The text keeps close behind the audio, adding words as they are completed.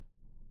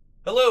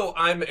Hello,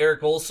 I'm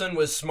Eric Olson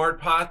with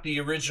SmartPot, the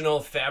original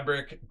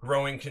fabric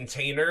growing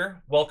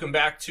container. Welcome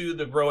back to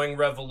the Growing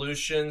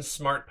Revolution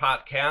Smart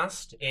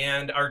Podcast.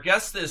 And our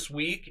guest this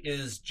week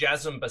is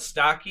Jassem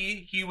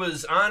Bastaki. He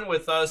was on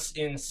with us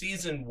in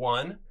season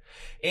one,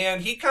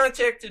 and he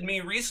contacted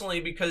me recently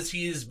because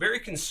he's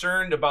very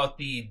concerned about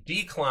the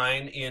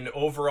decline in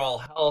overall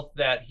health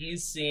that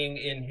he's seeing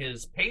in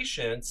his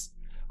patients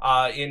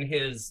in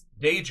his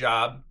day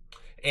job.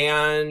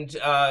 And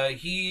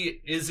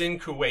he is in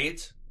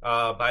Kuwait,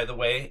 by the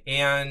way,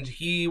 and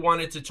he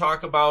wanted to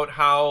talk about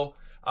how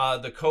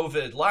the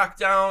COVID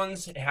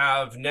lockdowns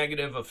have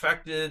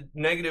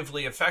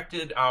negatively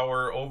affected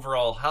our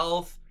overall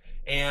health,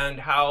 and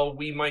how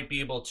we might be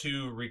able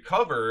to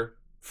recover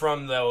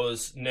from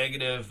those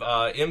negative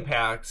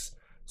impacts.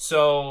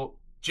 So,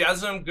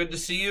 Jasmine, good to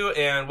see you,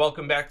 and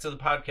welcome back to the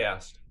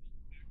podcast.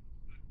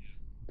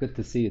 Good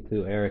to see you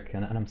too, Eric,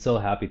 and I'm so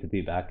happy to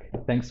be back.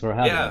 Thanks for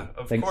having Yeah, me.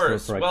 of Thanks for,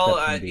 course. for Well,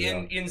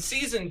 accepting the in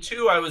season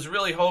two, I was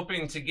really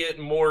hoping to get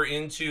more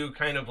into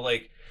kind of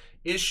like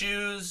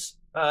issues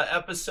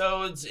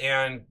episodes,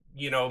 and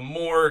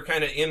more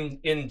kind of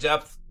in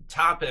depth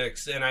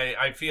topics. And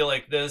I feel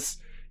like this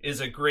is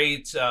a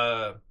great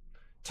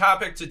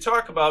topic to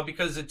talk about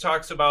because it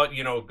talks about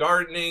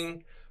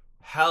gardening,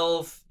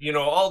 health,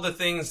 all the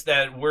things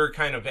that we're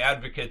kind of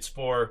advocates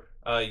for,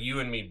 you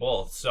and me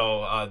both.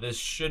 So this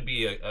should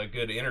be a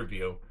good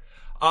interview.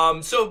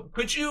 So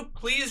could you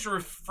please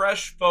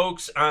refresh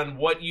folks on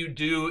what you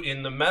do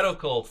in the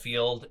medical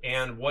field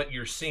and what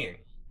you're seeing?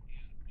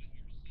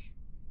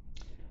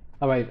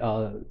 All right,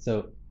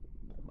 so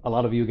a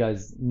lot of you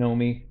guys know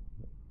me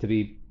to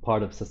be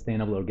part of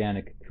Sustainable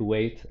Organic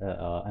Kuwait,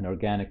 an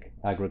organic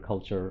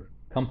agriculture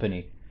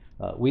company.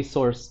 We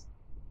source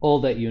all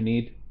that you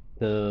need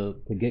to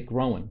get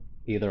growing,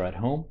 either at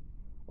home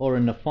or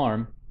in the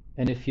farm.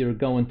 And if you're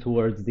going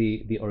towards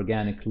the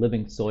organic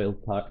living soil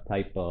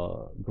type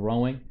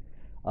growing,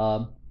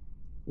 um,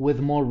 with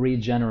more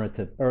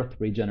regenerative, earth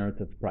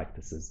regenerative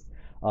practices.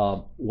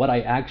 What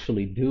I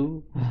actually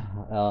do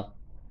uh,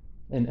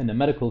 in the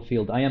medical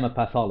field, I am a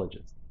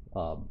pathologist.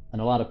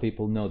 And a lot of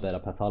people know that a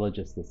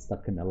pathologist is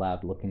stuck in the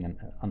lab looking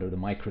under the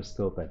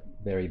microscope at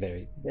very,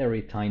 very,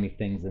 very tiny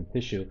things in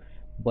tissue.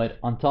 But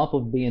on top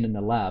of being in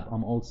the lab,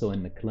 I'm also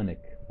in the clinic.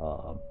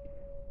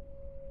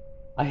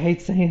 I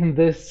hate saying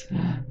this,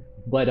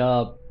 but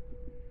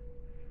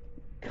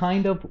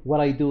kind of what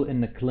I do in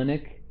the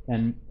clinic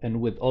and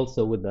with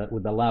also with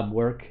the lab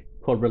work,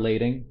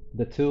 correlating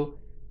the two,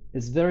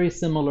 is very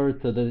similar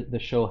to the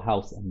show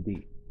House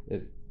MD,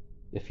 if,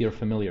 if you're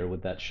familiar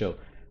with that show.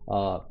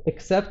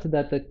 Except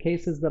that the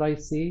cases that I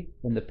see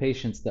and the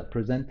patients that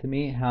present to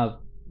me have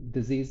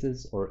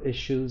diseases or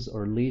issues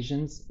or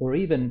lesions or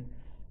even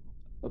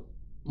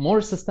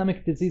more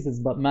systemic diseases,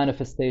 but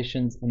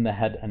manifestations in the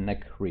head and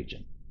neck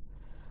region.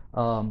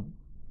 Um,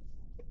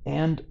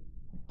 and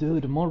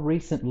dude, more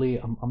recently,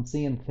 I'm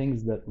seeing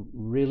things that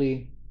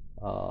really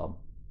uh,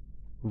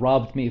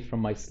 robbed me from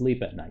my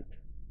sleep at night.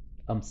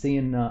 I'm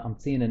seeing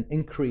an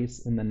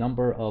increase in the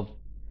number of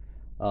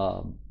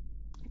um,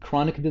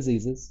 chronic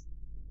diseases,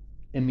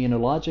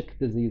 immunologic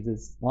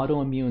diseases,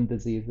 autoimmune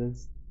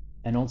diseases,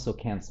 and also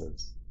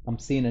cancers. I'm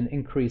seeing an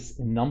increase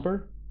in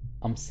number.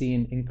 I'm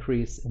seeing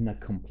increase in the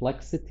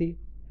complexity,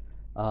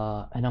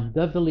 and I'm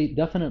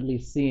definitely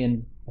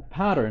seeing a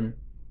pattern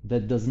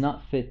that does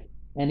not fit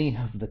any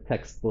of the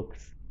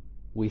textbooks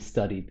we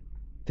studied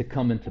to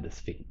come into this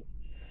field.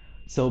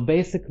 So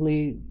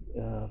basically,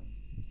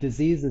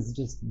 disease is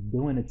just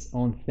doing its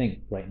own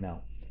thing right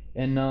now.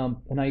 And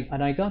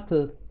I got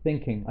to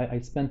thinking. I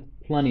spent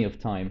plenty of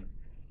time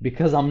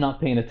because I'm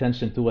not paying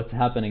attention to what's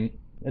happening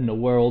in the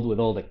world with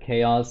all the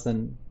chaos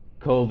and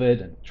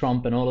COVID and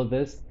Trump and all of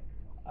this.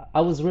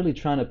 I was really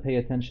trying to pay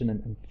attention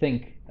and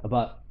think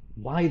about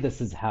why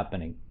this is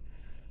happening.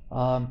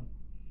 Um,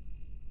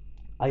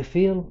 I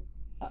feel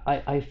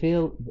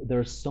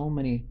there's so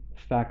many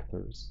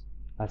factors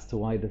as to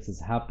why this is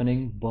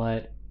happening,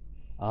 but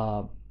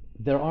uh,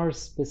 there are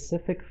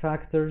specific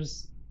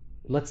factors,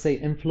 let's say,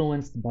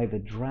 influenced by the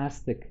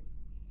drastic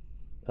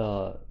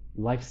uh,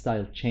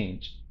 lifestyle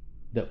change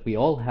that we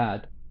all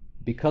had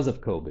because of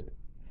COVID.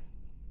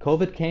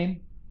 COVID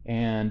came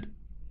and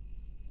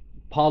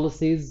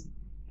policies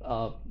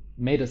uh,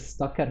 made us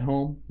stuck at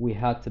home. We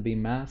had to be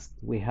masked.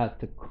 We had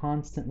to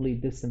constantly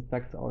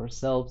disinfect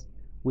ourselves.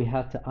 We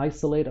had to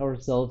isolate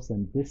ourselves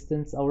and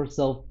distance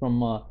ourselves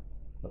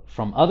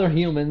from other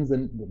humans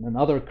and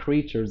other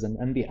creatures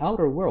and the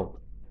outer world,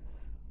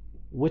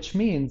 which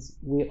means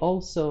we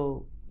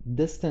also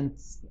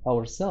distance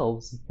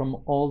ourselves from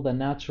all the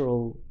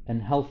natural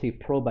and healthy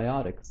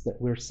probiotics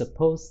that we're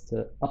supposed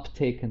to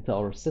uptake into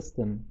our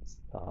systems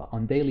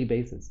on daily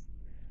basis.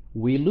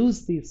 We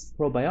lose these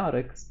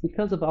probiotics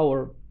because of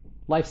our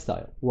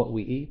lifestyle, what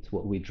we eat,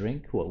 what we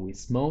drink, what we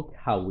smoke,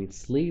 how we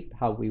sleep,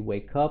 how we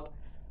wake up,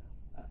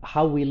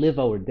 how we live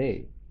our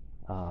day.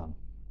 Um,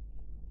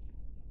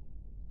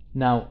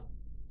 Now,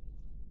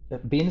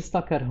 being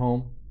stuck at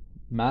home,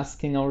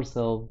 masking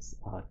ourselves,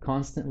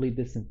 constantly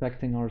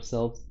disinfecting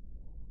ourselves,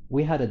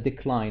 we had a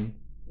decline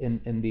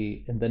in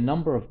the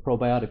number of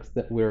probiotics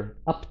that we're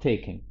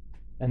uptaking,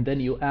 and then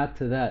you add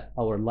to that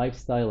our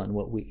lifestyle and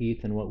what we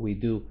eat and what we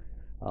do,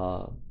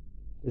 uh,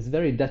 is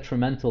very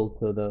detrimental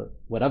to the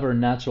whatever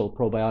natural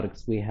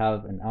probiotics we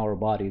have in our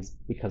bodies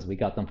because we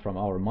got them from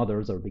our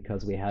mothers or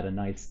because we had a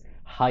nice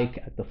hike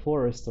at the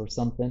forest or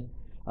something.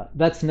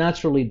 That's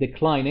naturally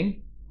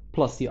declining.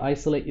 Plus, you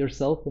isolate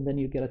yourself and then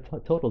you get a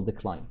total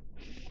decline.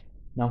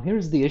 Now,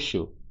 here's the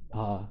issue.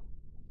 Uh,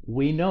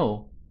 we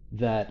know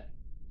that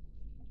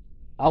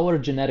our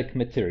genetic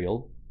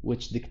material,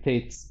 which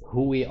dictates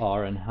who we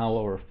are and how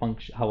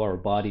our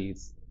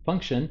bodies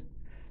function,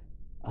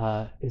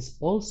 is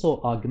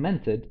also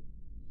augmented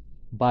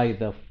by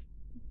the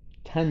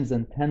tens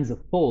and tens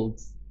of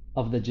folds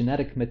of the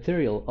genetic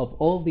material of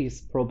all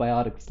these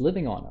probiotics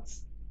living on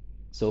us.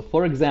 So,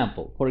 for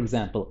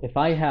example, if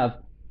I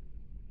have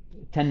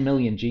 10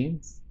 million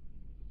genes,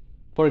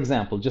 for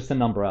example, just a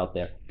number out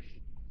there,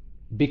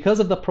 because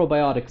of the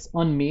probiotics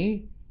on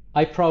me,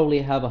 I probably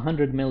have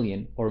 100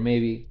 million or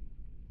maybe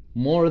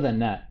more than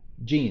that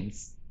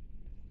genes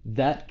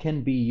that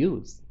can be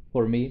used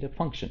for me to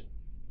function.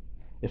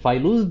 If I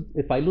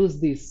lose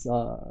these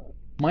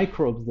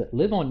microbes that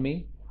live on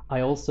me,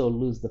 I also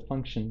lose the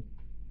function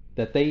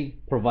that they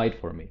provide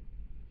for me.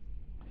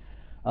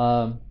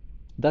 Um,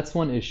 that's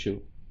one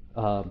issue.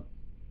 Um,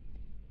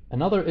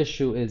 Another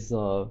issue is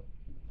uh,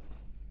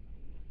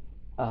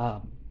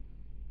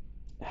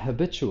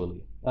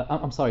 habitually.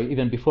 I'm sorry,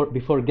 even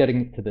before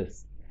getting to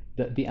this,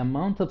 the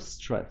amount of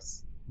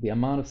stress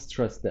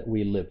that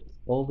we lived,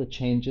 all the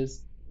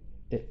changes,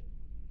 it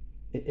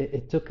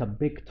it took a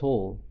big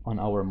toll on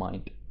our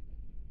mind.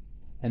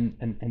 And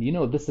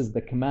this is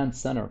the command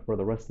center for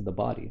the rest of the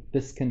body.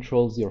 This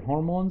controls your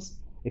hormones,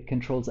 it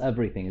controls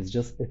everything.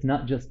 It's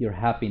not just your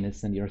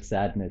happiness and your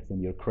sadness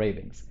and your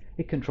cravings.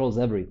 It controls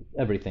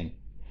everything.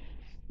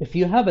 If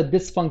you have a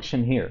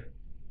dysfunction here,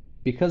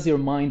 because your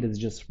mind is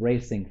just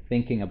racing,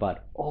 thinking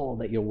about all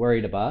that you're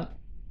worried about,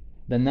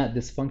 then that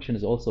dysfunction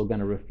is also going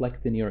to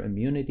reflect in your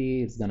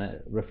immunity, it's going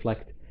to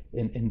reflect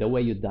in the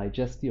way you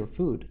digest your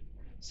food.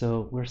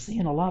 So we're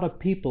seeing a lot of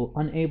people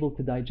unable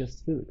to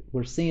digest food.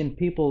 We're seeing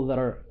people that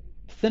are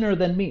thinner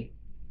than me,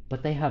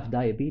 but they have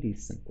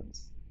diabetes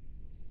symptoms.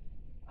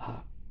 Uh,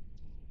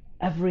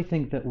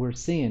 Everything that we're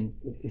seeing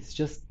is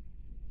just,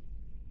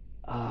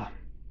 uh,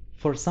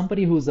 for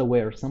somebody who's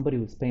aware, somebody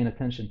who's paying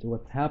attention to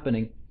what's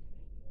happening,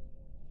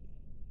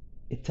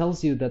 it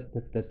tells you that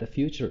the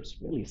future is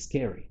really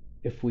scary.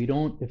 If we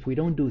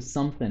don't do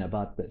something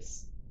about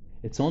this,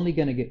 it's only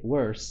going to get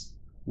worse,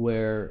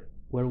 where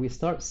we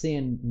start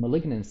seeing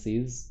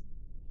malignancies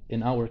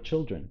in our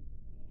children.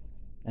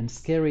 And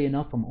scary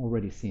enough, I'm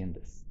already seeing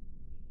this.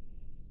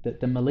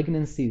 The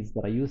malignancies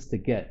that I used to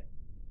get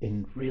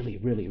in really,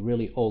 really,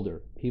 really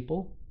older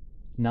people,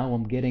 now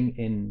I'm getting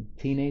in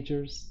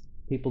teenagers,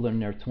 people in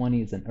their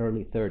 20s and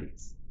early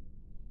 30s.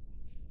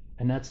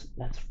 And that's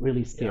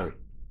really Yeah. scary.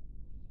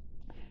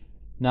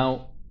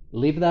 Now,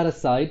 leave that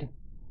aside,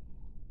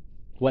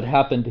 what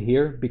happened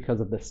here because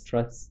of the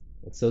stress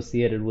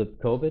associated with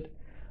COVID,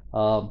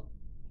 uh,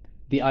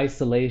 the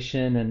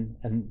isolation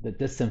and the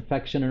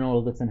disinfection and all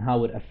of this, and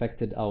how it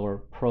affected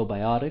our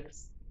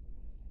probiotics.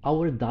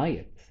 Our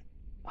diet,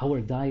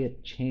 our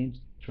diet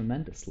changed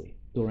tremendously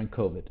during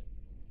COVID.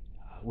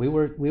 We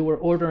were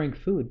ordering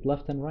food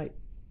left and right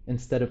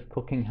instead of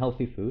cooking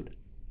healthy food.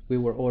 We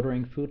were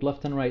ordering food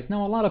left and right.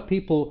 Now, a lot of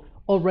people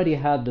already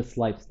had this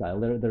lifestyle.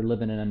 They're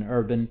living in an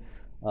urban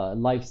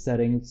life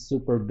setting,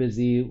 super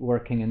busy,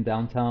 working in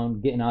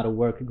downtown, getting out of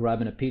work,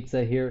 grabbing a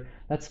pizza here.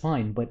 That's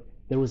fine, but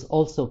there was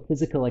also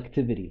physical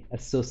activity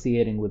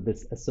associated with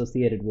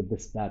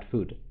this bad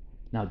food.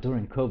 Now,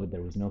 during COVID,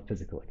 there was no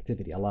physical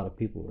activity. A lot of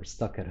people were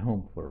stuck at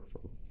home for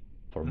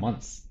Mhm.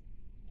 months,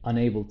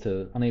 unable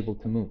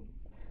to move.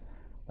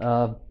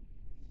 Uh,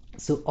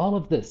 so all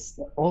of this,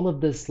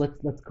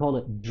 let's call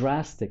it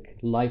drastic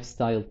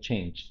lifestyle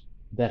change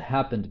that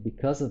happened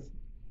because of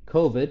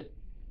COVID.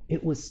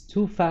 It was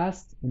too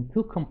fast and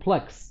too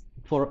complex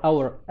for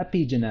our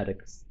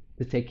epigenetics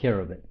to take care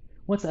of it.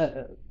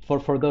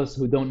 For those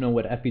who don't know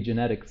what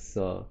epigenetics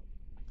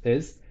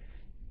is,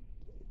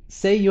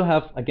 say you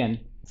have, again,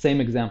 same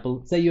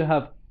example, say you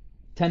have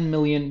 10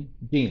 million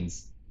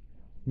genes.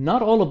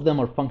 Not all of them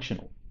are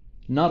functional.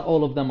 Not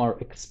all of them are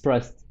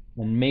expressed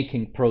in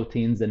making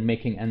proteins and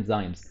making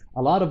enzymes.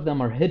 A lot of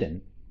them are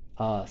hidden,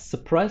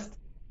 suppressed,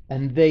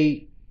 and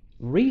they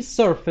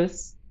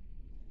resurface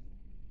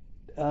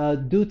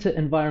due to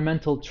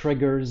environmental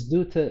triggers,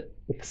 due to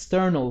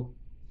external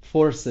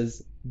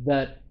forces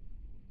that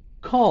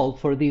call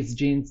for these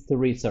genes to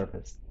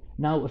resurface.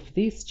 Now, if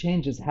these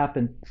changes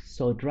happen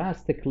so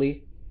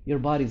drastically, your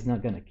body's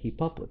not going to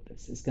keep up with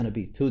this. It's going to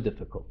be too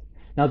difficult.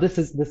 Now, this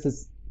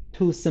is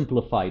too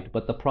simplified,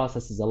 but the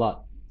process is a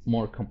lot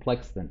more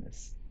complex than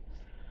this.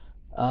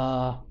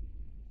 Uh,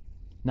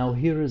 Now,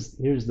 here's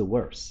the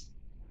worst.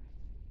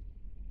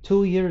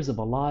 2 years of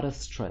a lot of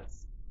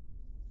stress.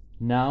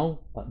 Now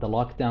the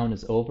lockdown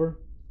is over.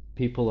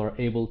 People are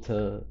able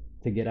to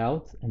get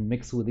out and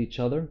mix with each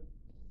other.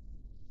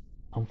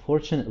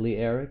 Unfortunately,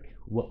 Eric,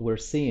 what we're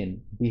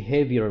seeing,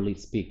 behaviorally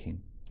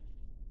speaking,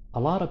 a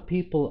lot of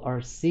people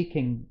are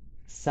seeking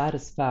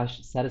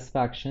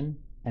satisfaction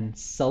and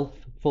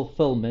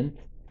self-fulfillment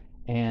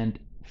and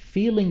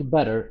feeling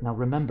better. Now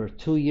remember,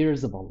 2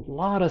 years of a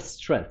lot of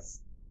stress,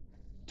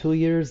 2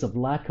 years of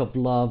lack of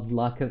love,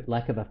 lack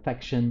of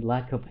affection,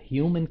 lack of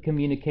human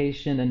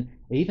communication, and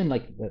even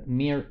like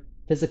mere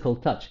physical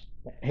touch.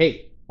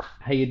 Hey,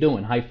 how you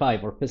doing? High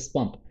five or fist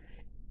bump.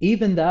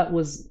 Even that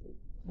was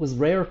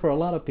rare for a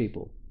lot of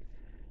people.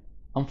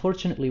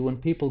 Unfortunately, when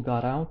people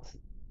got out,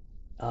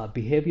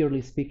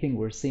 behaviorally speaking,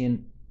 we're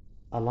seeing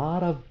a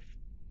lot of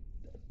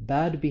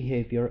bad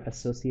behavior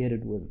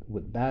associated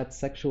with bad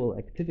sexual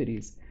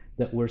activities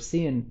that we're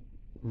seeing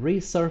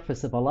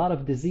resurface of a lot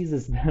of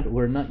diseases that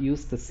we're not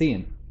used to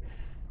seeing.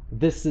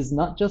 This is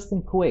not just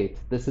in Kuwait,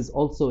 this is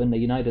also in the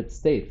United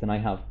States, and I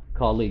have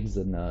colleagues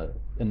in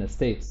the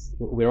States.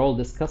 We're all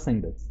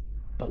discussing this,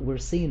 but we're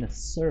seeing a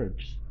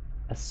surge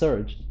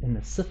in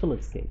the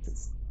syphilis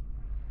cases.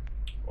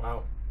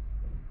 Wow.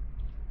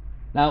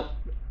 Now,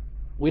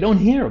 we don't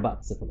hear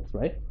about syphilis,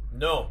 right?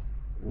 No.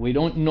 We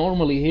don't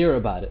normally hear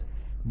about it.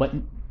 But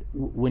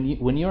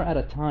when you're at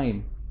a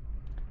time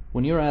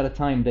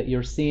that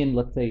you're seeing,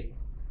 let's say,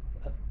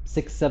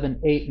 6, 7,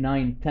 8,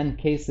 9, 10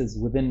 cases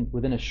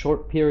within a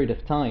short period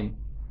of time,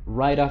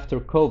 right after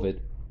COVID,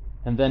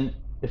 and then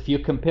if you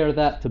compare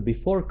that to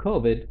before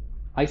COVID,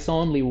 I saw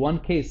only one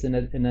case in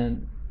a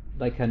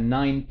like a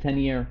 9, 10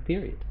 year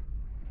period.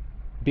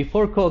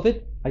 Before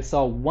COVID, I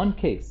saw one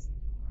case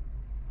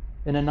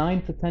in a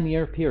 9 to 10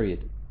 year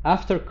period.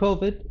 After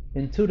COVID,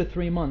 in 2 to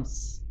 3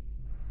 months,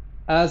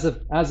 as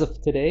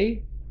of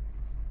today,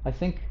 I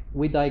think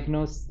we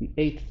diagnosed the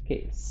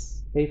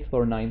eighth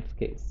or ninth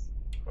case.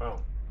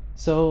 Wow.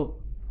 So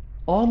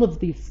all of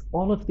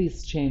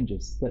these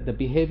changes, the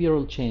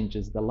behavioral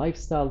changes, the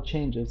lifestyle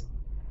changes,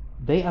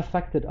 they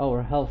affected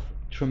our health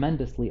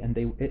tremendously, and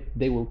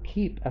they will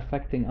keep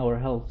affecting our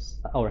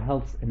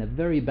health in a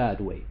very bad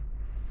way.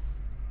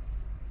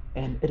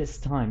 And it's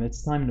time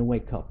to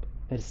wake up.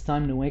 It's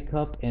time to wake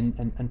up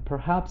and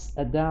perhaps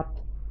adapt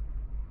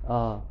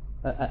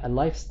a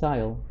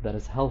lifestyle that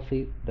is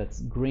healthy,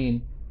 that's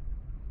green,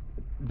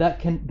 that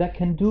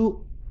can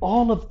do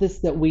all of this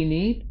that we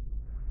need,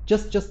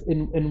 just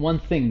in one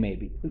thing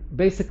maybe.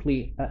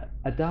 Basically,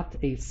 adopt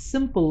a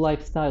simple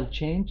lifestyle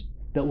change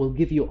that will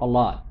give you a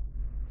lot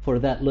for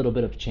that little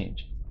bit of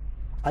change.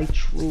 I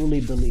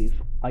truly believe,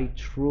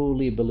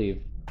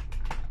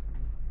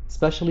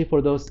 especially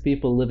for those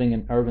people living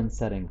in urban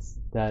settings,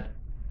 that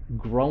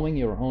growing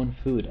your own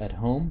food at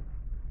home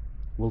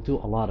will do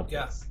a lot of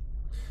Yeah. this.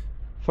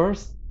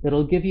 First,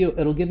 it'll give you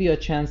a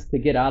chance to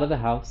get out of the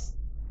house,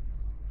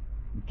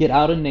 get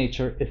out in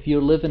nature. If you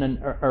live in an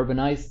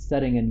urbanized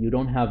setting and you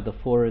don't have the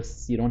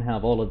forests, you don't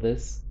have all of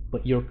this,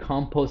 but you're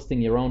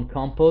composting your own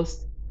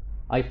compost,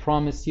 I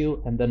promise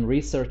you, and then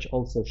research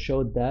also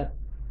showed that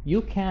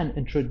you can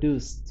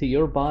introduce to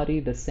your body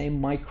the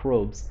same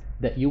microbes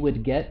that you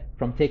would get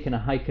from taking a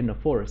hike in the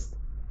forest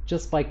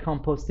just by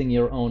composting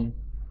your own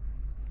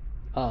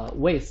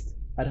waste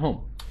at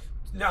home.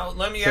 Now,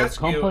 let me So ask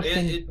you,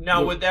 composting now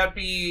will, would that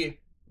be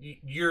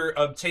you're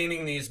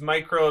obtaining these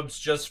microbes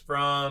just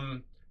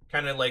from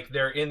kind of like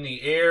they're in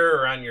the air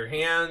or on your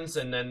hands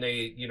and then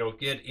they,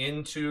 get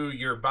into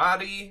your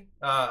body?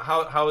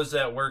 How is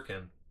that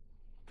working?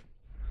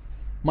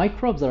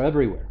 microbes are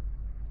everywhere.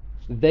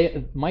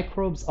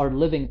 Microbes are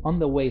living on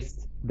the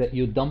waste that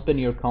you dump in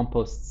your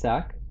compost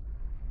sack.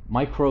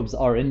 Microbes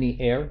are in the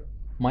air.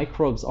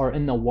 Microbes are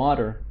in the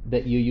water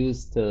that you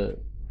use to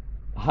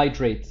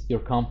hydrate your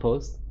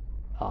compost.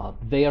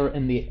 They are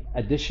in the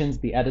additions,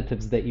 the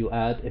additives that you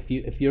add.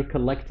 If you're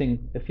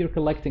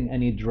collecting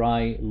any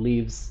dry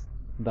leaves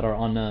that are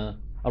on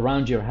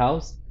around your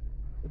house,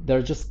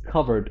 they're just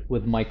covered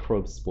with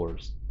microbe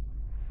spores.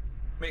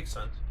 Makes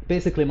sense.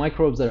 Basically,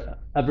 microbes are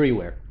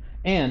everywhere.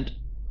 And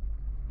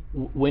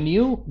when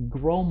you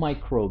grow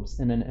microbes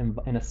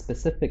in a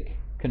specific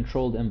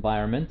controlled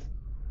environment,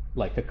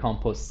 like a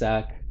compost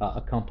sack,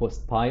 a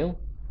compost pile,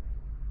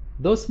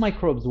 those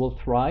microbes will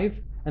thrive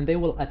and they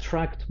will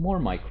attract more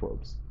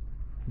microbes.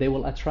 They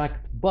will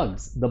attract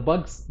bugs.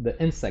 The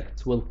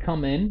insects will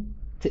come in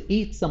to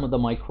eat some of the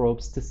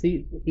microbes,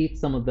 eat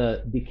some of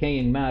the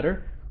decaying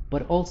matter,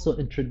 but also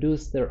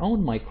introduce their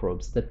own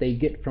microbes that they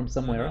get from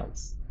somewhere Mm-hmm.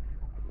 else,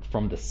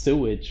 from the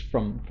sewage,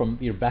 from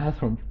your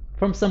bathroom,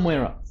 from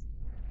somewhere else.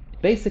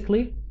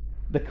 Basically,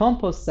 the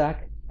compost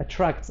sack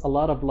attracts a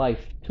lot of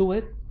life to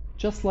it,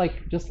 just like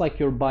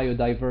your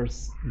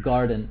biodiverse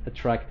garden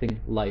attracting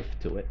life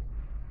to it.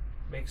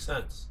 Makes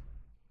sense.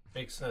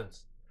 Makes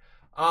sense.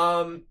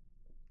 Um,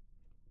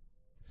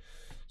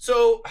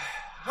 so,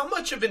 how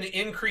much of an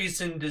increase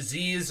in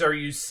disease are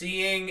you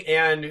seeing,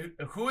 and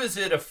who is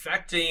it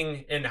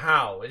affecting, and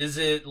how? Is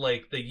it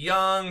like the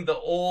young, the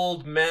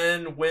old,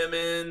 men,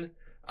 women?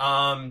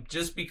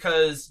 Just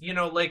because,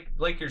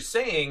 like you're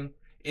saying,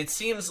 it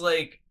seems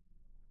like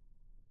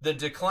the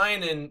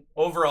decline in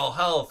overall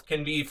health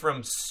can be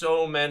from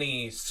so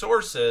many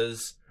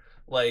sources,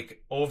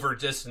 like over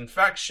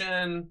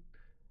disinfection,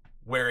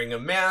 wearing a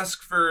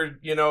mask for,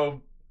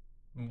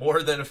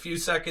 more than a few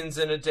seconds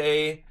in a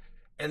day.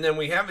 And then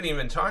we haven't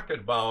even talked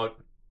about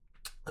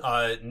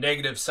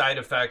negative side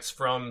effects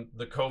from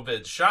the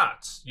COVID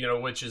shots,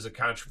 which is a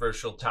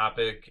controversial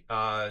topic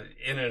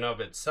in and of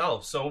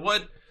itself. So,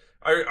 what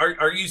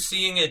are you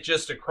seeing it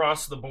just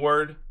across the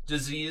board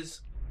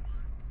disease?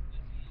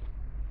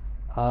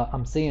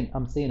 I'm seeing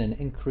an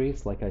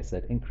increase, like I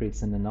said,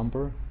 increase in the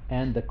number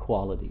and the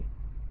quality.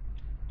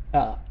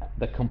 Uh,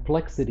 the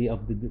complexity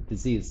of the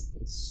disease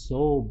is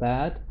so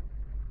bad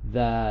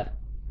that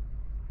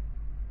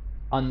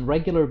on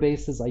regular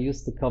basis I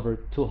used to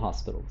cover two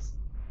hospitals,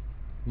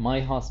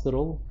 my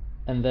hospital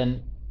and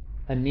then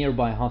a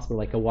nearby hospital,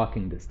 like a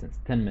walking distance,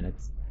 10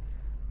 minutes.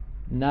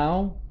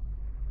 Now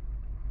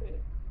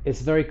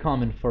it's very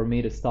common for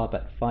me to stop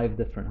at five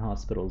different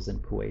hospitals in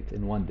Kuwait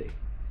in one day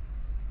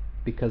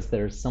because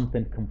there's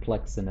something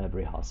complex in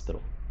every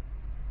hospital.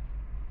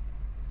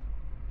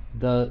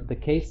 The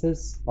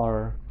cases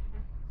are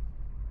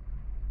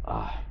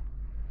uh,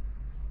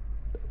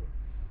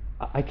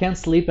 I can't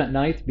sleep at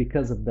night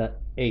because of the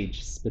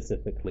age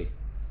specifically.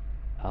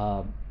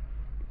 Um,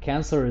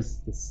 Cancer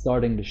is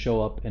starting to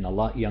show up in a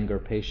lot younger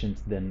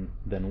patients than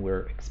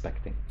we're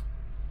expecting.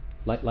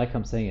 Like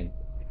I'm saying,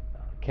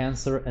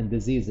 cancer and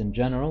disease in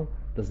general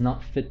does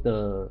not fit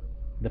the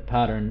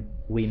pattern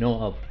we know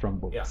of from Yeah.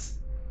 books.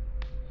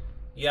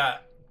 Yeah.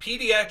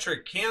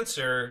 Pediatric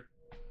cancer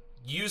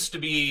used to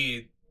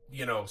be,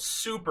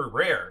 super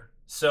rare.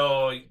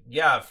 So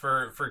yeah,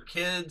 for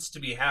kids to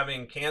be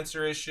having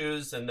cancer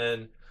issues, and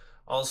then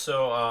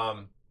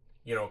also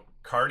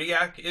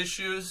cardiac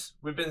issues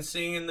we've been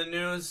seeing in the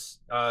news,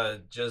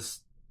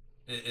 just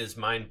is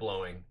mind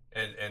blowing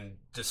and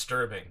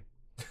disturbing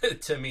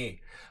to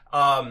me.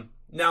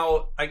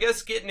 Now, I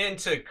guess getting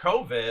into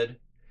COVID,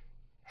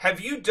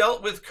 have you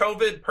dealt with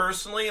COVID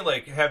personally?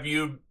 Like, have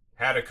you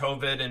had a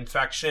COVID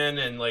infection,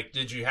 and like,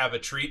 did you have a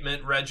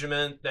treatment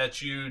regimen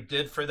that you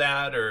did for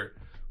that, or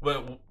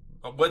what?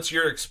 What's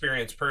your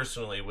experience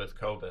personally with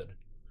COVID?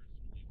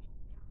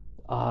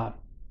 Uh,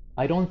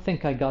 I don't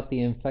think I got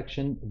the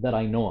infection that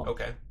I know of.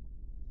 Okay.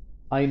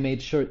 I made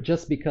sure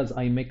just because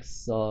I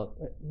mix,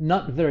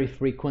 not very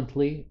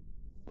frequently,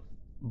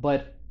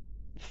 but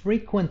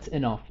frequent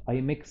enough.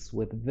 I mix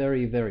with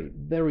very, very,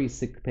 very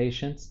sick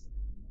patients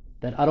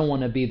that I don't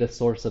want to be the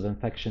source of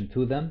infection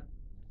to them.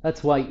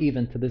 That's why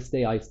even to this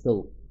day I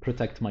still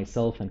protect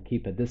myself and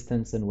keep a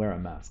distance and wear a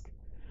mask.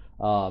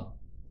 Uh,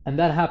 and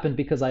that happened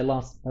because I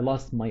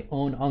lost my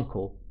own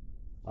uncle,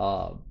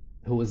 uh,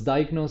 who was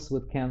diagnosed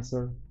with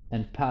cancer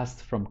and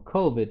passed from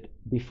COVID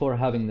before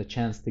having the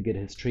chance to get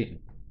his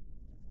treatment.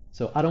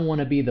 So I don't want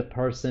to be the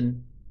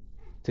person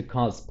to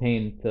cause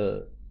pain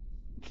to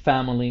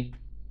family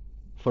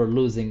for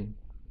losing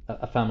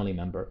a family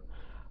member.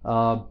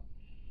 Uh,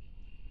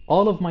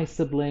 all of my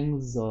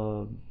siblings,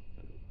 some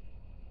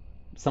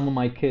of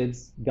my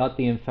kids got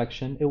the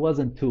infection. It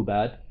wasn't too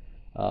bad.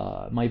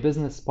 My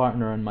business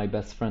partner and my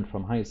best friend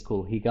from high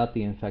school, he got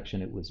the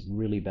infection. It was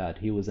really bad.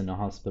 He was in the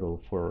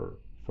hospital for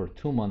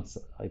 2 months,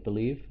 I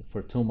believe,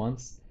 for 2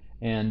 months,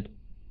 and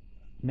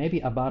maybe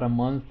about a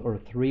month or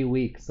 3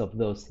 weeks of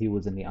those he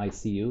was in the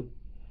ICU.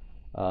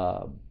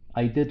 Uh,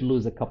 I did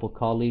lose a couple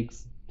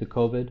colleagues to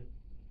COVID,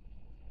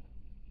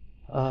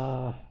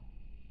 uh,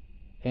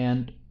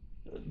 and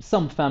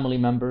some family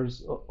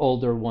members,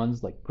 older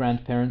ones like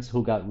grandparents,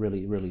 who got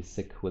really, really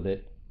sick with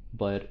it.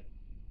 But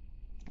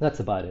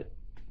that's about it.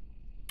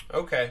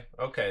 Okay.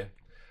 Okay.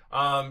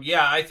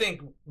 Yeah, I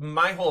think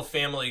my whole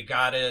family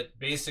got it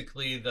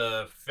basically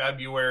the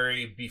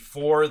February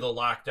before the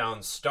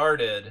lockdown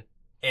started.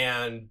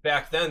 And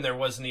back then, there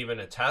wasn't even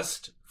a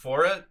test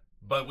for it,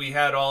 but we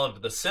had all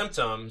of the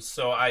symptoms.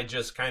 So I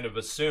just kind of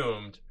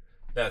assumed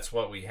that's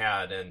what we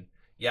had. And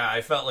yeah,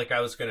 I felt like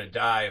I was going to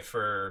die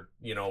for,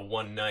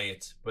 one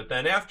night. But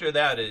then after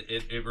that,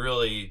 it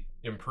really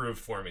improved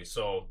for me.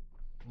 So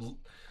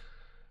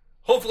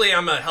hopefully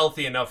I'm a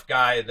healthy enough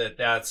guy that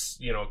that's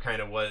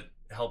kind of what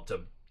helped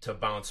to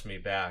bounce me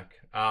back.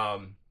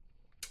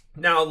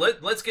 Now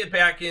let's get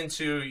back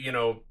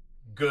into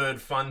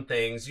good fun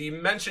things. You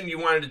mentioned you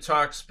wanted to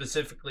talk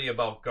specifically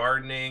about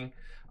gardening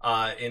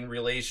in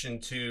relation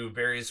to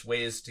various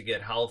ways to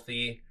get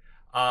healthy.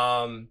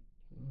 um,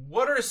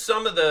 what are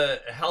some of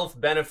the health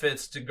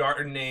benefits to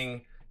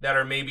gardening that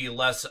are maybe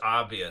less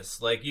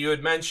obvious? Like you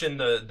had mentioned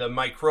the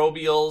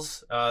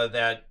microbials,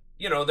 that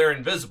they're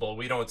invisible.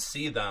 We don't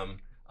see them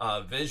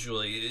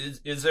visually.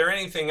 Is there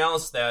anything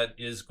else that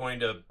is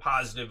going to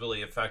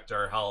positively affect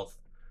our health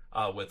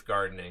with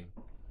gardening?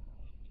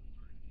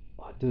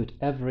 Oh, dude,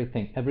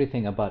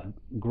 everything about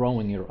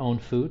growing your own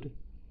food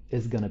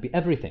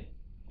everything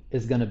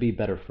is gonna be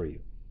better for you.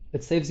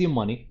 It saves you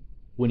money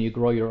when you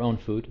grow your own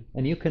food,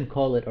 and you can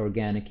call it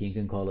organic, you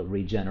can call it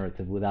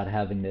regenerative without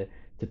having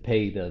to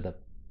pay the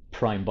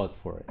prime buck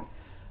for it.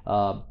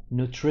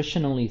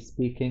 Nutritionally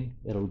speaking,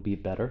 it'll be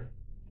better.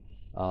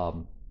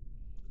 Um,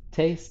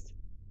 taste,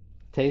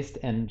 taste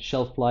and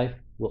shelf life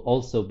will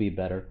also be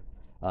better.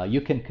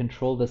 You can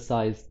control the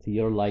size to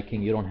your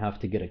liking. You don't have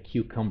to get a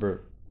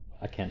cucumber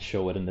I can't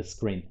show it in the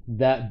screen.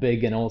 That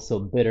big and also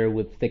bitter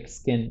with thick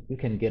skin. You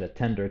can get a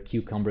tender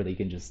cucumber that you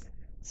can just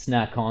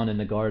snack on in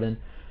the garden.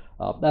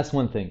 That's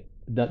one thing.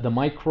 The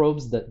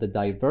microbes, the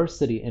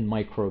diversity in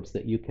microbes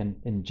that you can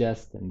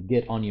ingest and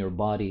get on your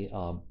body.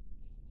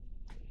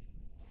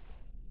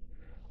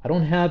 I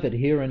don't have it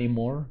here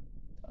anymore.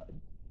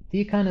 Do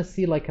you kind of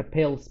see like a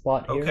pale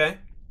spot here? Okay.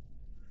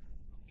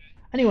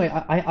 Anyway,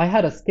 I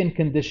had a skin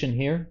condition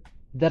here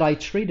that I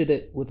treated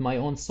it with my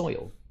own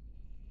soil.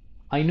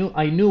 I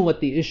knew what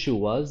the issue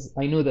was.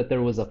 I knew that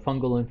there was a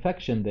fungal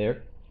infection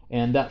there,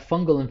 and that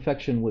fungal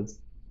infection was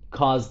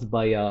caused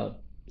by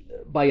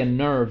a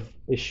nerve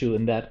issue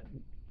in that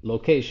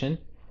location.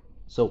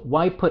 So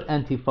why put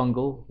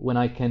antifungal when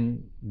I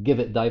can give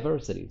it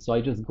diversity? So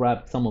I just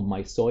grabbed some of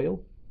my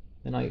soil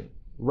and I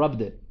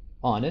rubbed it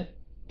on it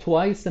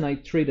twice and I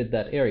treated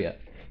that area.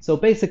 So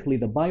basically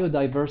the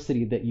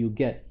biodiversity that you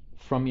get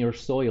from your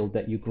soil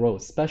that you grow,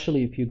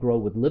 especially if you grow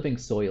with living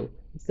soil,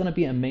 it's going to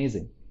be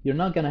amazing. You're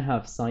not going to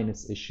have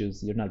sinus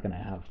issues. You're not going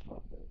to have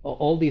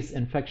all these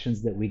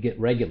infections that we get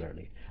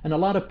regularly. And a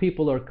lot of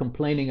people are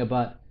complaining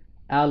about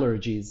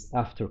allergies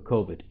after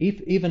COVID.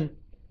 Even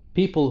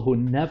people who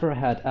never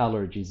had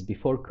allergies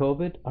before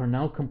COVID are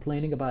now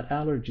complaining about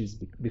allergies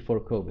before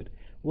COVID.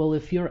 Well,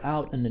 if you're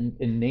out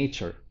in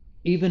nature,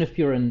 even if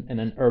you're in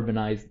an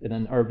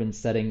urban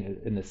setting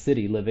in the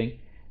city living,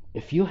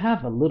 if you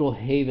have a little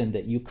haven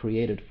that you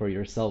created for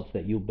yourself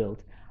that you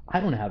built, I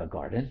don't have a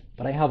garden,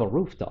 but I have a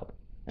rooftop.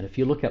 And if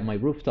you look at my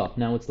rooftop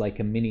now, it's like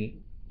a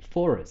mini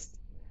forest.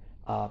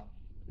 Uh,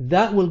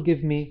 that will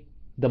give me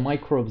the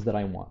microbes that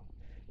I want.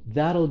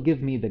 That'll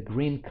give me the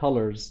green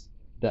colors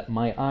that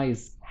my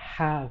eyes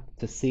have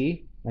to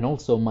see, and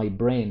also my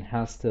brain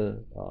has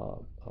to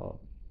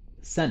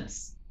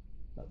sense.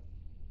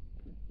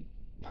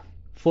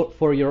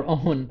 For your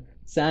own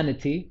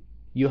sanity,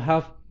 you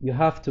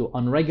have to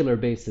on regular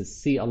basis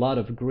see a lot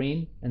of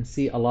green and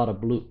see a lot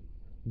of blue.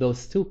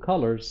 Those two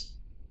colors,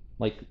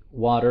 like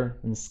water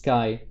and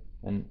sky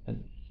and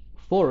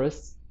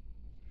forests,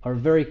 are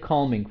very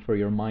calming for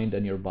your mind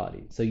and your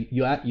body. So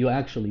you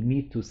actually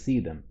need to see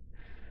them.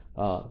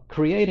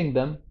 Creating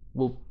them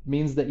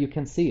means that you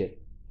can see it.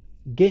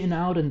 Getting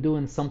out and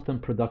doing something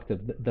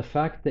productive. The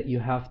fact that you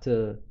have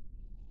to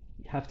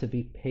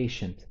be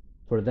patient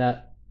for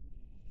that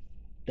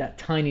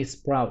tiny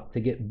sprout to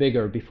get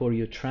bigger before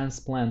you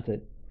transplant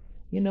it.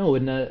 In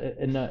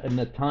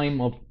a time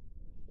of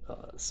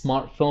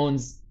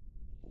smartphones,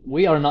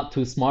 we are not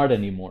too smart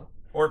anymore.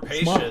 Or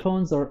patient.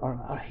 Smartphones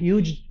are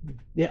huge,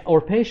 yeah,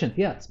 or patient,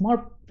 yeah.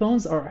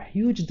 Smartphones are a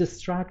huge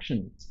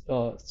distraction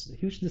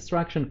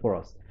for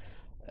us.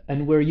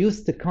 And we're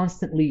used to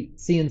constantly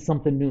seeing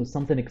something new,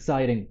 something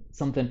exciting,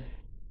 something.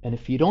 And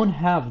if you don't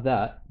have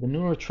that, the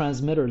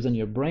neurotransmitters in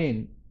your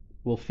brain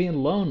will feel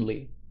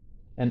lonely.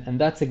 And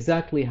that's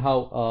exactly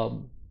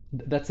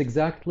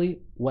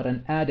what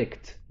an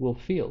addict will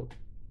feel.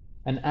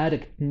 An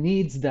addict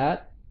needs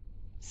that.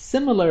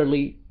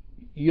 Similarly,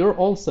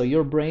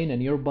 your brain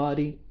and your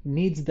body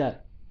needs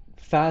that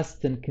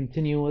fast and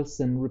continuous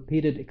and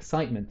repeated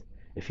excitement.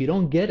 If you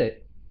don't get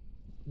it,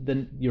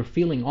 then you're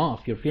feeling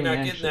off, you're You're feeling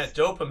not getting that anxious.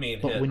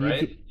 dopamine But hit, when you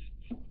right?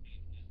 get,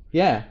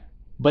 yeah,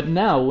 but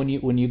now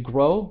when you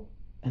grow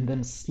and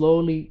then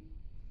slowly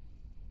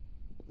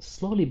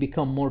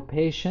become more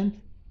patient,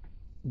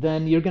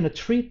 then you're going to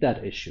treat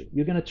that issue.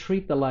 You're going to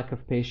treat the lack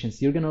of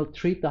patience. You're going to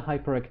treat the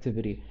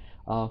hyperactivity.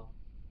 Uh,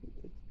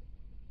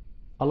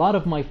 a lot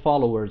of my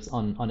followers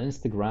on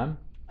Instagram,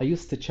 I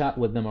used to chat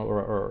with them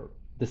or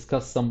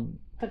discuss some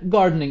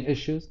gardening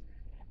issues,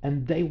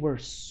 and they were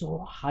so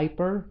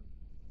hyper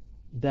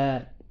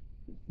that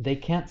they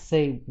can't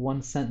say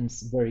one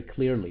sentence very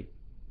clearly.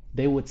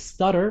 They would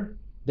stutter,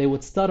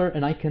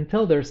 and I can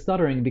tell they're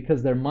stuttering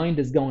because their mind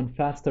is going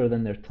faster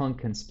than their tongue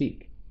can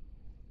speak.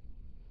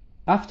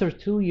 After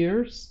 2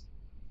 years,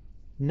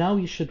 now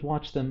you should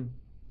watch them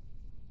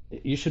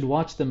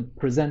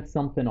present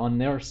something on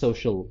their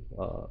social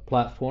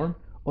platform,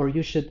 or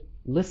you should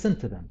listen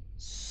to them.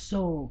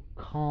 So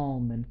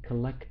calm and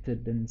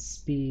collected and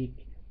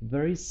speak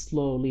very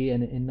slowly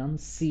and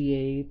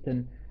enunciate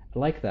and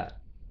like that.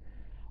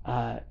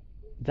 Uh,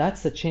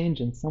 that's a change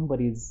in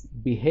somebody's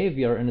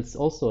behavior, and it's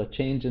also a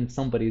change in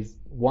somebody's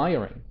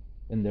wiring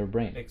in their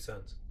brain. Makes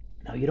sense.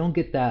 Now, you don't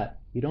get that.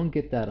 You don't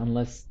get that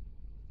unless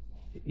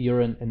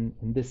you're in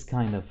this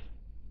kind of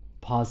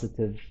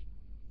positive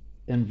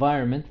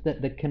environment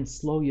that can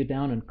slow you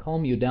down and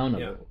calm you down a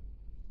Yeah. little.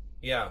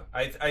 Yeah.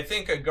 I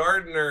think a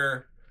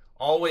gardener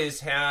always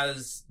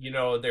has,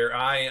 their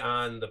eye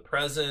on the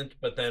present,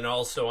 but then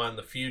also on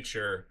the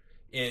future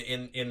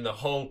in the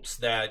hopes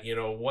that,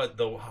 what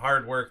the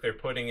hard work they're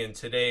putting in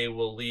today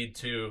will lead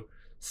to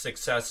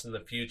success in the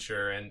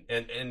future.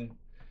 And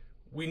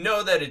we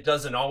know that it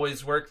doesn't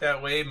always work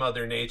that way.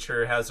 Mother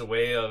Nature has a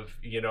way of,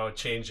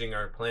 changing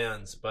our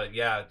plans. But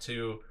yeah,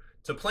 to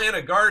plant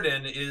a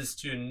garden is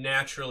to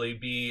naturally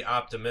be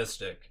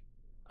optimistic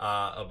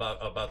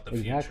about the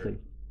future. Exactly.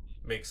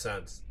 Makes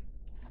sense.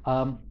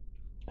 Um,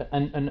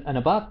 and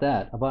about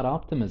that, about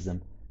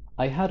optimism,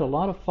 I had a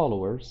lot of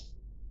followers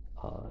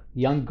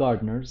young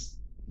gardeners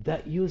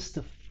that used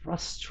to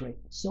frustrate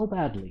so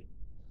badly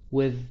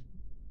with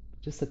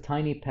just a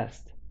tiny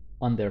pest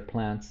on their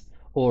plants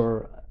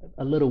or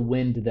a little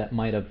wind that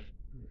might have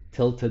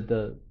tilted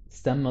the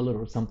stem a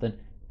little or something.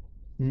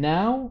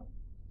 Now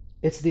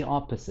it's the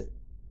opposite.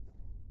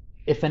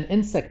 If an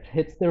insect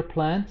hits their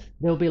plant,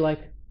 they'll be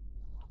like,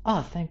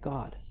 ah, thank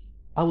God.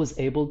 I was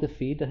able to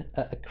feed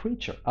a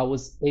creature. I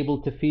was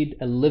able to feed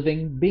a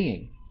living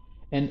being.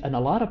 And a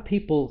lot of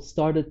people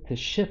started to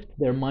shift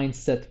their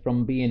mindset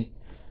from being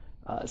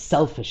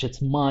selfish,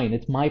 it's mine,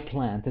 it's my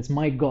plant, it's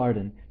my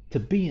garden, to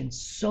being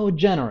so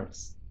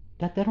generous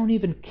that they don't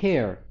even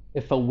care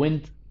if a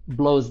wind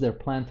blows their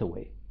plant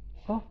away.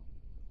 Well,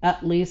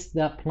 at least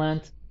that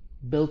plant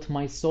built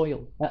my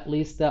soil. At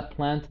least that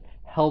plant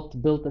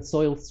helped build the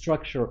soil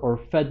structure or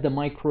fed the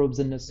microbes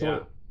in the Yeah.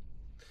 soil.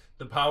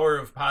 The power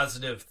of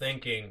positive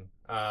thinking.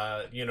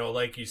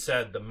 Like you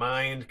said, the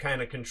mind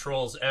kind of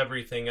controls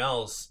everything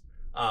else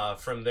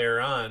from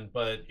there on.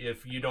 But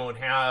if you don't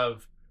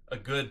have a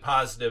good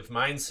positive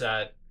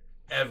mindset,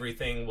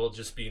 everything will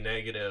just be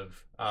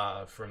negative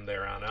from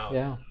there on out.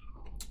 Yeah.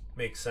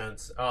 Makes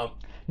sense.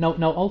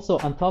 Now also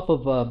on top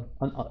of,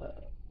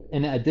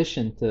 in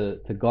addition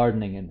to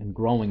gardening and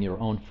growing your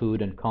own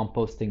food and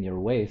composting your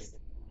waste,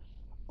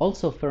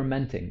 also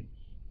fermenting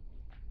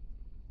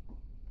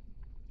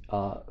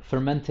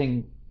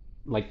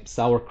like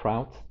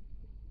sauerkraut,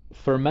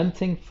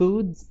 fermenting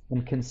foods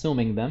and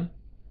consuming them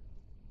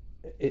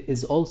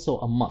is also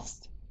a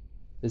must.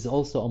 Is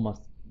also a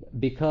must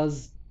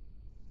because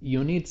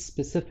you need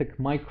specific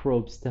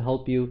microbes to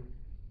help you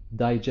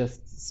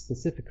digest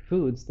specific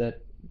foods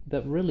that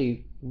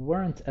really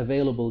weren't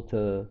available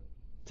to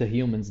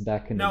humans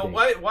back in the Now, day.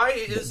 why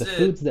The is it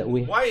foods that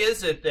we why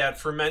is it that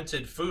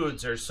fermented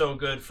foods are so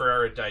good for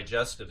our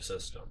digestive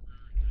system?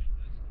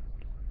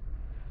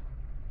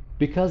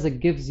 because it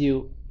gives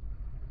you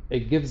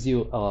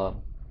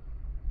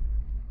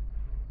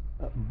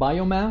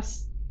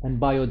biomass and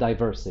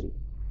biodiversity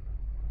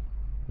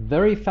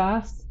very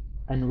fast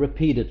and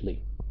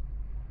repeatedly.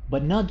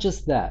 But not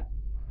just that,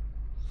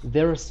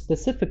 there are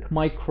specific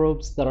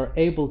microbes that are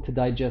able to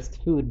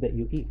digest food that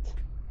you eat.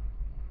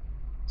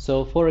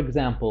 So, for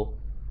example,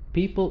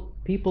 people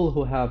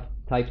who have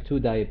type 2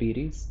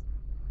 diabetes,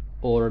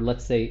 or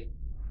let's say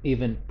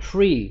even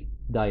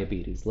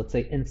pre-diabetes, let's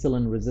say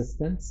insulin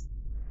resistance,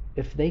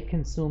 if they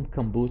consume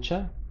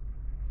kombucha,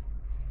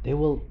 they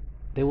will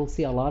they will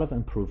see a lot of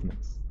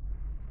improvements.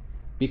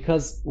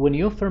 Because when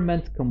you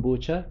ferment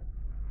kombucha,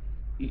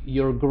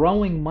 you're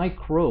growing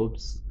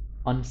microbes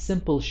on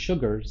simple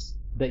sugars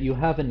that you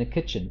have in the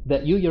kitchen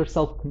that you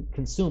yourself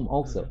consume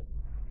also. Mm-hmm.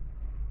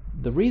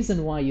 The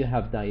reason why you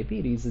have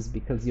diabetes is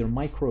because your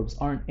microbes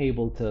aren't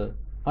able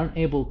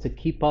to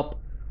keep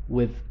up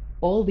with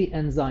all the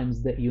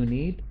enzymes that you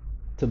need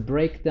to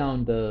break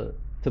down the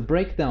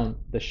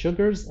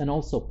sugars and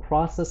also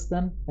process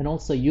them and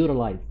also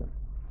utilize them.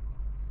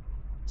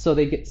 So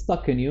they get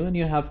stuck in you and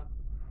you have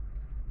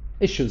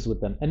issues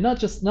with them. And not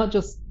just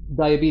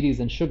diabetes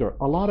and sugar.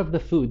 A lot of the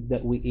food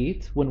that we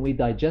eat, when we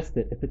digest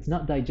it, if it's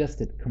not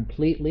digested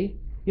completely,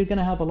 you're going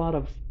to have a lot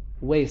of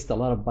waste, a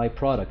lot of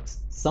byproducts,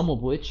 some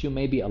of which you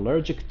may be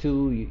allergic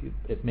to,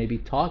 it may be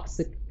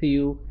toxic to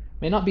you,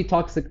 may not be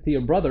toxic to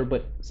your brother,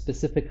 but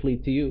specifically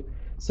to you.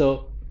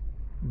 So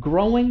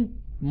growing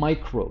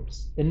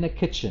microbes in the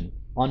kitchen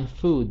on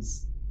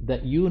foods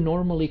that you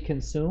normally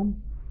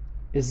consume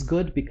is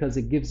good because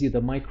it gives you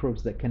the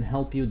microbes that can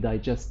help you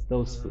digest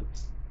those Mm-hmm.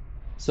 foods.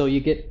 So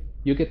you get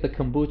the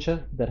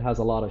kombucha that has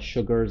a lot of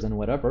sugars and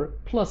whatever,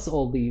 plus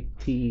all the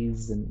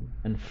teas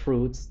and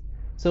fruits.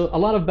 So a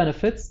lot of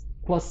benefits,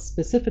 plus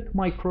specific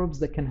microbes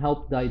that can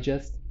help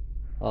digest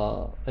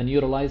and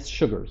utilize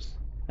sugars.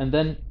 And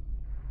then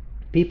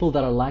people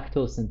that are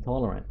lactose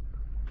intolerant,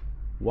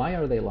 why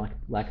are they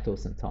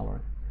lactose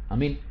intolerant? I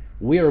mean,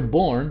 we are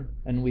born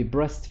and we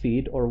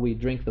breastfeed or we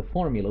drink the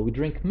formula, we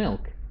drink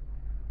milk.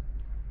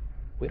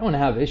 We don't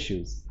have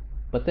issues.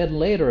 But then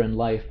later in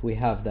life we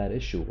have that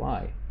issue.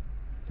 Why?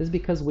 It's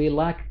because we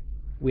lack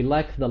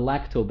the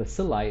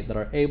lactobacilli that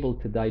are able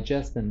to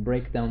digest and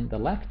break down the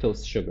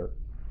lactose sugar.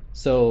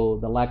 So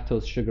the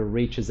lactose sugar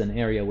reaches an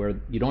area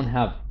where you don't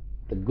have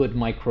the good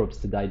microbes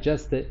to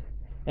digest it,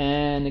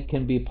 and it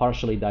can be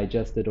partially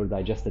digested or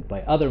digested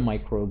by other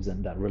microbes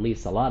and that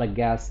release a lot of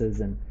gases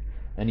and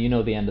you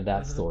know the end of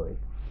that Mm-hmm. story.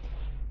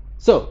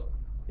 So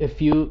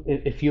if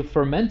you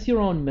ferment your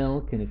own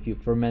milk and if you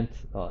ferment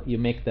you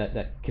make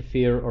that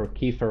kefir or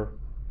kefir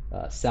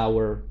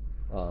sour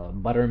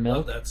Love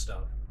buttermilk, that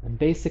stuff. and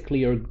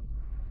basically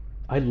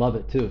I love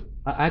it too.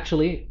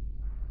 Actually,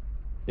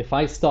 if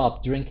I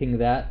stop drinking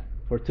that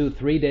for 2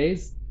 3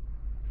 days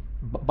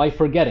by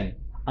forgetting,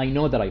 I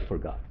know that I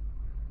forgot.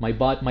 My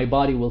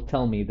body will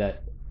tell me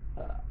that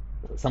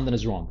something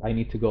is wrong. I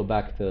need to go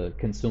back to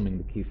consuming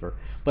the kefir.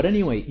 But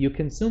anyway, you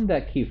consume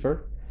that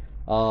kefir,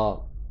 uh,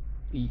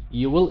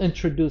 you will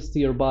introduce to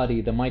your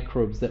body the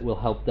microbes that will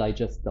help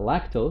digest the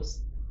lactose.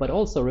 But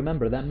also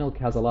remember that milk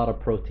has a lot of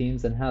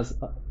proteins and has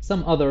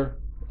some other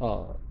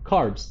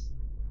carbs.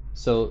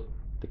 So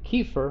the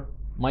kefir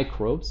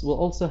microbes will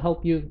also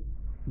help you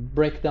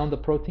break down the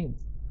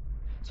proteins.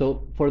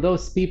 So for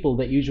those people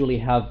that usually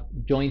have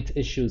joint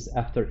issues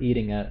after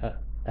eating a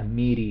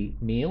meaty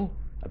meal,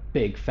 a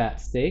big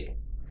fat steak,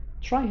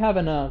 try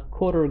having a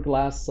quarter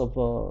glass of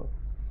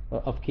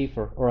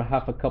kefir or a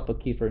half a cup of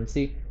kefir and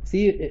see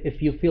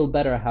if you feel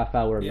better a half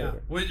hour Yeah.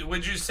 later.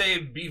 Would you say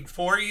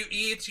before you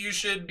eat you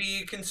should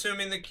be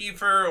consuming the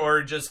kefir,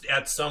 or just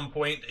at some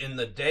point in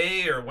the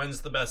day, or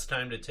when's the best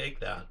time to take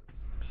that?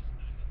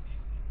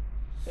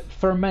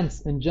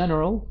 Ferments in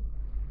general,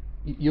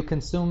 you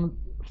consume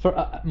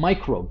for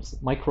microbes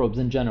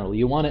in general.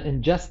 You want to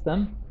ingest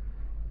them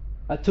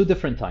at two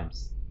different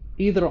times,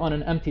 either on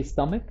an empty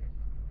stomach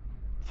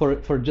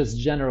for just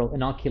general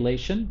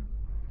inoculation,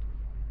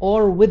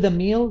 or with a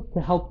meal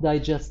to help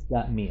digest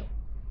that meal.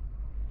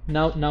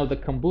 Now the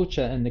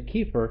kombucha and the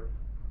kefir,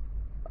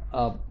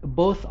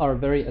 both are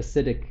very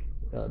acidic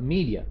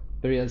media,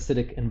 very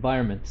acidic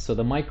environment. So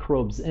the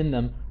microbes in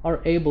them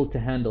are able to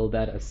handle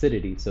that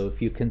acidity. So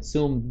if you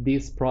consume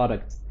these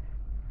products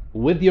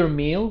with your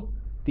meal,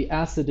 the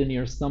acid in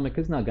your stomach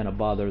is not going to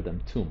bother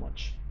them too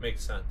much.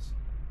 Makes sense.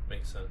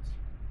 Makes sense.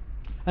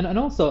 And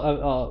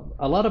also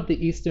a lot of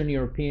the Eastern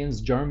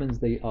Europeans, Germans,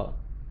 they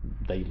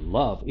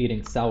love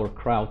eating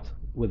sauerkraut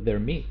with their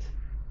meat.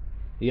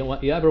 You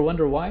ever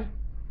wonder why?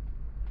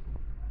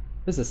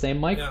 It's the same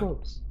Yeah.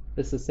 microbes.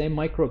 It's the same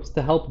microbes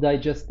to help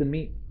digest the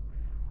meat.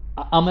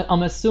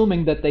 I'm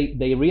assuming that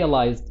they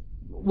realized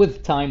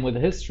with time, with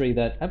history,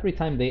 that every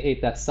time they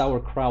ate that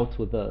sauerkraut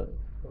uh,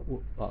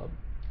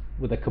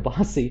 with a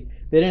kibasi,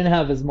 they didn't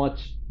have as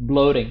much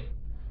bloating.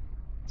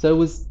 So it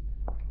was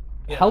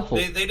Yeah. They helpful.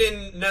 they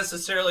didn't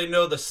necessarily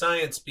know the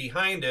science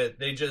behind it.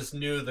 They just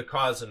knew the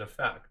cause and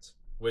effect,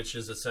 which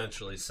is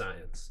essentially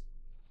science.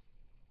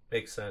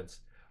 Makes sense.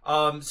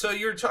 So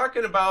you're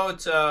talking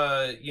about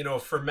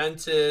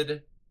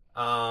fermented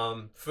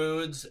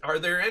foods. Are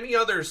there any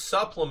other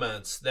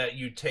supplements that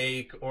you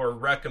take or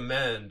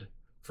recommend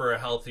for a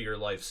healthier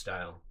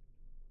lifestyle?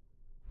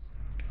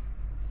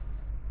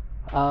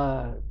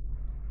 Uh,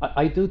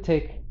 I do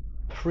take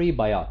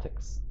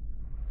prebiotics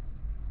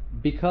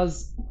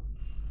because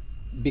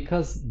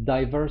because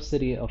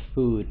diversity of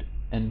food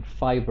and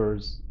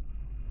fibers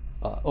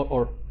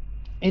or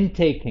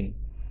intaking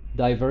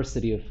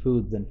diversity of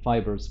foods and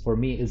fibers for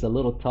me is a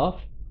little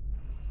tough,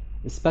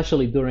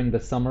 especially during the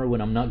summer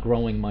when I'm not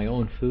growing my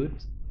own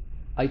foods.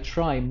 I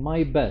try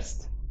my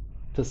best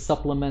to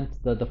supplement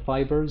the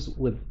fibers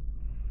with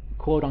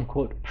quote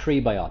unquote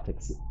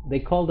prebiotics. They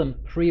call them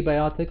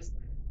prebiotics.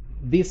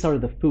 These are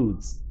the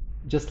foods,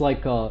 just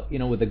like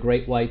with the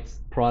Great White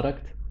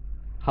product,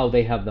 how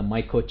they have the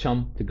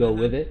mycochum to go Mm-hmm.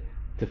 with it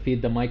to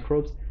feed the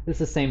microbes. It's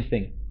the same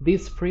thing.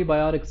 These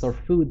prebiotics are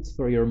foods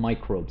for your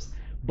microbes,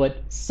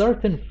 but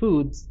certain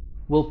foods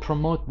will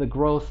promote the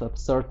growth of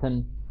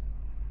certain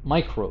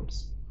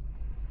microbes.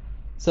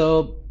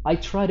 So I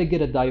try to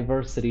get a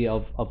diversity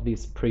of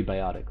these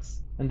prebiotics.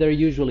 And they're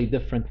usually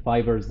different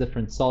fibers,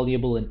 different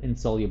soluble and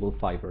insoluble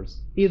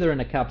fibers, either in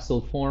a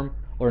capsule form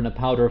or in a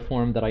powder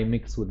form that I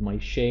mix with my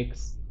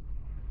shakes.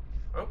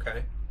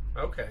 Okay.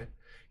 Okay.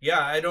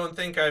 Yeah, I don't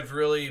think I've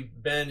really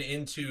been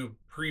into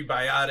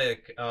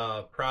prebiotic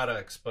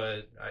products,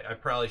 but I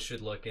probably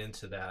should look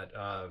into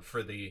that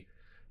for the.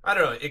 I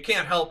don't know. It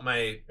can't help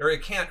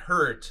it can't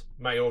hurt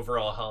my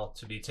overall health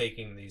to be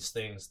taking these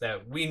things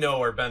that we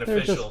know are They're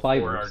just beneficial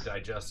for our fibers.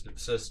 digestive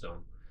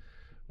system,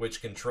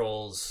 which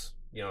controls,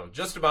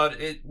 just about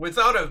it.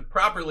 Without a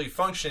properly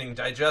functioning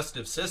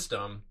digestive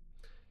system,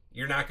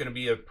 you're not going to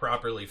be a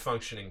properly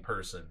functioning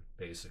person,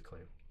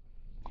 basically.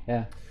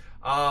 Yeah,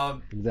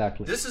 Um,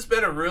 exactly. this has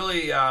been a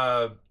really,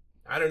 I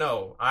don't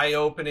know, eye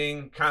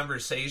opening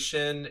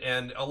conversation.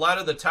 And a lot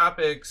of the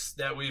topics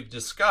that we've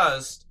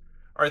discussed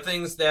are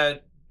things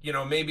that,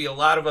 maybe a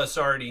lot of us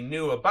already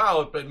knew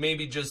about, but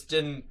maybe just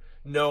didn't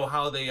know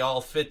how they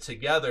all fit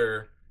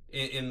together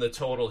in the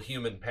total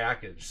human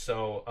package.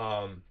 So,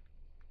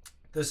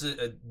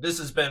 this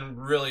has been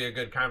really a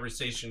good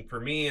conversation for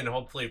me, and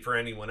hopefully for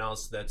anyone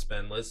else that's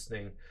been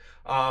listening.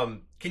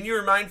 Can you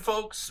remind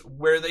folks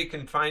where they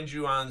can find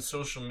you on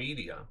social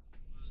media?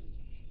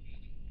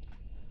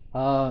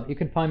 You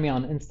can find me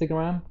on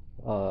Instagram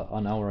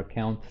on our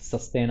account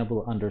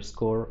sustainable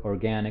underscore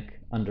organic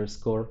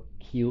underscore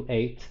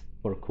Q8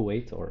 for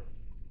Kuwait, or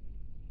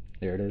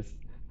there it is.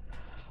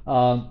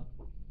 Um,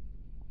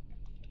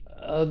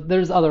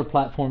 there's other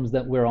platforms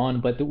that we're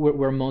on, but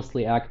we're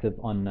mostly active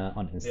on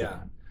Yeah.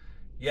 Instagram.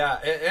 Yeah,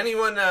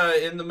 anyone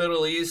in the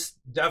Middle East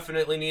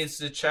definitely needs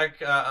to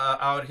check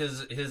out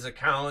his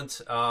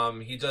account.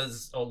 He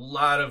does a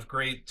lot of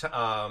great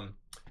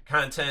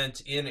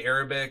content in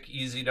Arabic,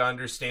 easy to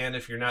understand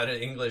if you're not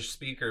an English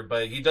speaker.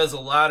 But he does a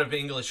lot of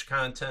English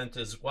content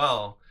as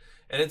well,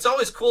 and it's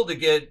always cool to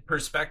get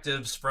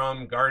perspectives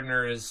from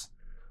gardeners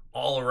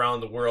all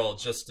around the world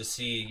just to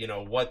see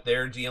what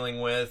they're dealing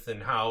with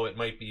and how it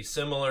might be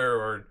similar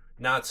or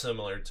not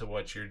similar to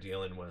what you're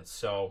dealing with.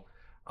 So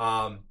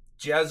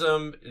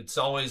Jasm, it's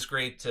always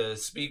great to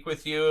speak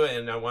with you,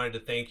 and I wanted to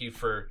thank you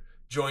for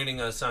joining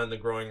us on the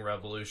Growing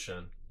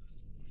Revolution.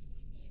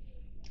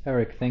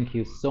 Eric, thank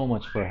you so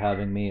much for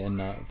having me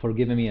and for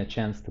giving me a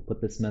chance to put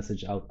this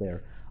message out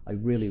there. I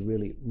really,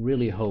 really,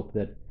 really hope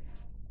that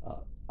uh,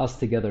 us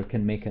together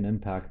can make an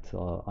impact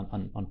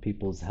on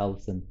people's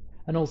health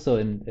and also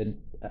in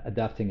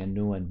adapting a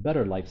new and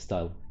better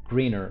lifestyle,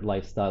 greener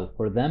lifestyle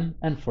for them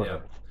and for Yeah.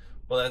 Earth.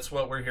 Well, that's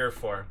what we're here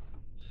for.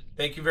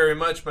 Thank you very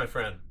much, my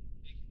friend.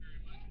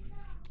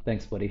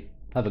 Thanks, buddy.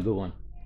 Have a good one.